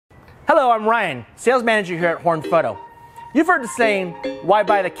Hello, I'm Ryan, sales manager here at Horn Photo. You've heard the saying, why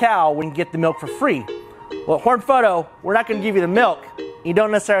buy the cow when you get the milk for free? Well, at Horn Photo, we're not going to give you the milk. You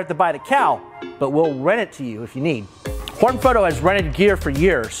don't necessarily have to buy the cow, but we'll rent it to you if you need. Horn Photo has rented gear for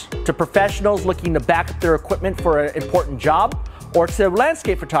years to professionals looking to back up their equipment for an important job, or to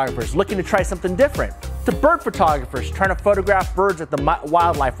landscape photographers looking to try something different, to bird photographers trying to photograph birds at the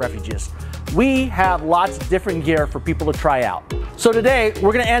wildlife refuges. We have lots of different gear for people to try out. So today,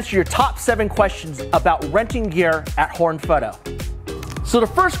 we're going to answer your top 7 questions about renting gear at Horn Photo. So the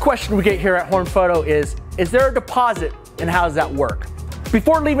first question we get here at Horn Photo is there a deposit and how does that work?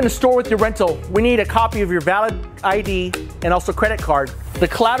 Before leaving the store with your rental, we need a copy of your valid ID and also credit card. The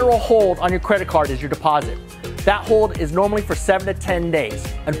collateral hold on your credit card is your deposit. That hold is normally for 7 to 10 days.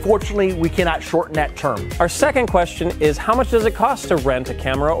 Unfortunately, we cannot shorten that term. Our second question is how much does it cost to rent a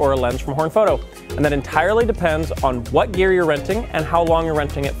camera or a lens from Horn Photo? And that entirely depends on what gear you're renting and how long you're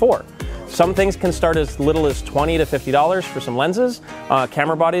renting it for. Some things can start as little as $20 to $50 for some lenses.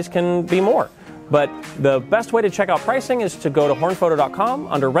 Camera bodies can be more. But the best way to check out pricing is to go to hornphoto.com.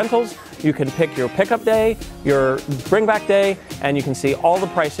 Under rentals, you can pick your pickup day, your bring back day, and you can see all the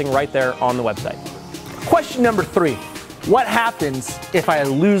pricing right there on the website. Question number 3, what happens if I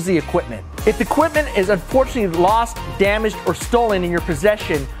lose the equipment? If the equipment is unfortunately lost, damaged, or stolen in your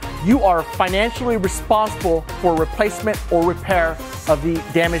possession, you are financially responsible for replacement or repair of the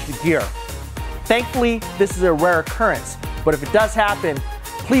damaged gear. Thankfully, this is a rare occurrence, but if it does happen,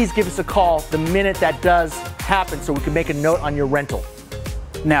 please give us a call the minute that does happen so we can make a note on your rental.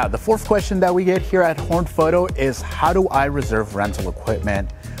 Now, the fourth question that we get here at Horn Photo is how do I reserve rental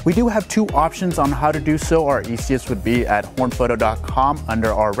equipment? We do have 2 options on how to do so. Our easiest would be at hornphoto.com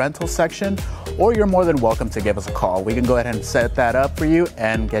under our rental section, or you're more than welcome to give us a call. We can go ahead and set that up for you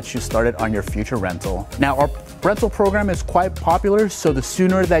and get you started on your future rental. Now, our rental program is quite popular, so the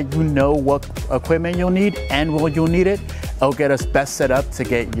sooner that you know what equipment you'll need and when you'll need it, it'll get us best set up to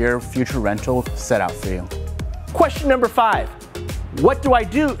get your future rental set out for you. Question number 5, what do I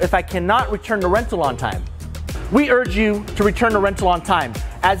do if I cannot return the rental on time? We urge you to return the rental on time,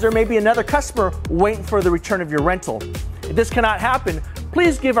 as there may be another customer waiting for the return of your rental. If this cannot happen,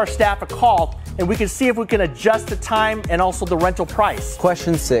 please give our staff a call and we can see if we can adjust the time and also the rental price.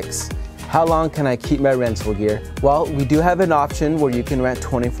 Question 6, how long can I keep my rental gear? Well, we do have an option where you can rent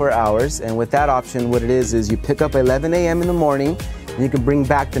 24 hours, and with that option, what it is you pick up at 11 a.m. in the morning, and you can bring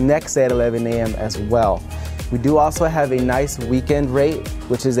back the next day at 11 a.m. as well. We do also have a nice weekend rate,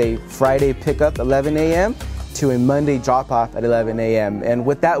 which is a Friday pickup 11 a.m. to a Monday drop-off at 11 a.m. And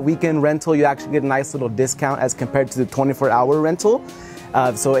with that weekend rental, you actually get a nice little discount as compared to the 24-hour rental.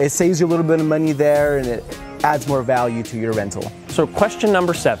 So it saves you a little bit of money there, and it adds more value to your rental. So question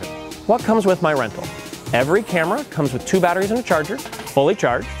number 7, what comes with my rental? Every camera comes with 2 batteries and a charger, fully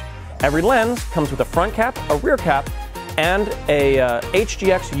charged. Every lens comes with a front cap, a rear cap, and a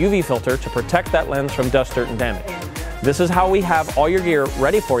HGX UV filter to protect that lens from dust, dirt, and damage. This is how we have all your gear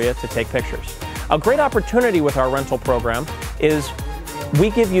ready for you to take pictures. A great opportunity with our rental program is we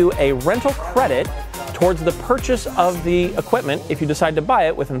give you a rental credit towards the purchase of the equipment if you decide to buy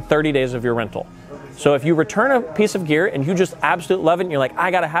it within 30 days of your rental. So if you return a piece of gear and you just absolutely love it and you're like,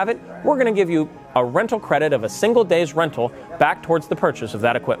 I gotta have it, we're gonna give you a rental credit of a single day's rental back towards the purchase of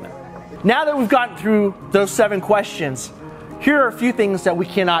that equipment. Now that we've gotten through those 7 questions, here are a few things that we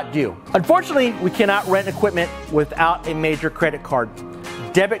cannot do. Unfortunately, we cannot rent equipment without a major credit card.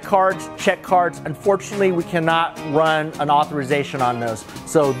 Debit cards, check cards, unfortunately, we cannot run an authorization on those.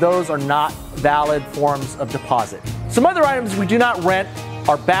 So those are not valid forms of deposit. Some other items we do not rent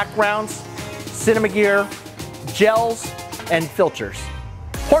are backgrounds, cinema gear, gels, and filters.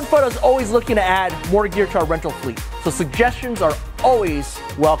 Horn Photo is always looking to add more gear to our rental fleet, so suggestions are always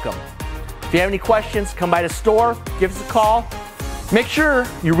welcome. If you have any questions, come by the store, give us a call. Make sure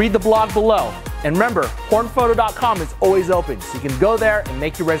you read the blog below. And remember, hornphoto.com is always open, so you can go there and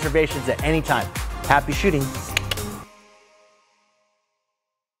make your reservations at any time. Happy shooting.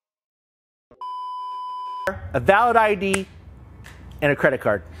 A valid ID and a credit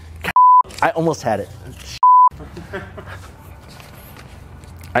card. I almost had it.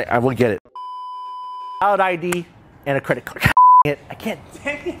 I will get it. Valid ID and a credit card. I can't.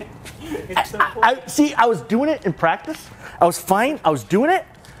 Dang it. It's so cool. See, I was doing it in practice. I was fine. I was doing it.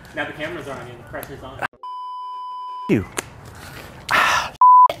 Now the camera's on and the pressure's on. You.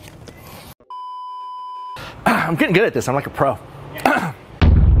 I'm getting good at this. I'm like a pro.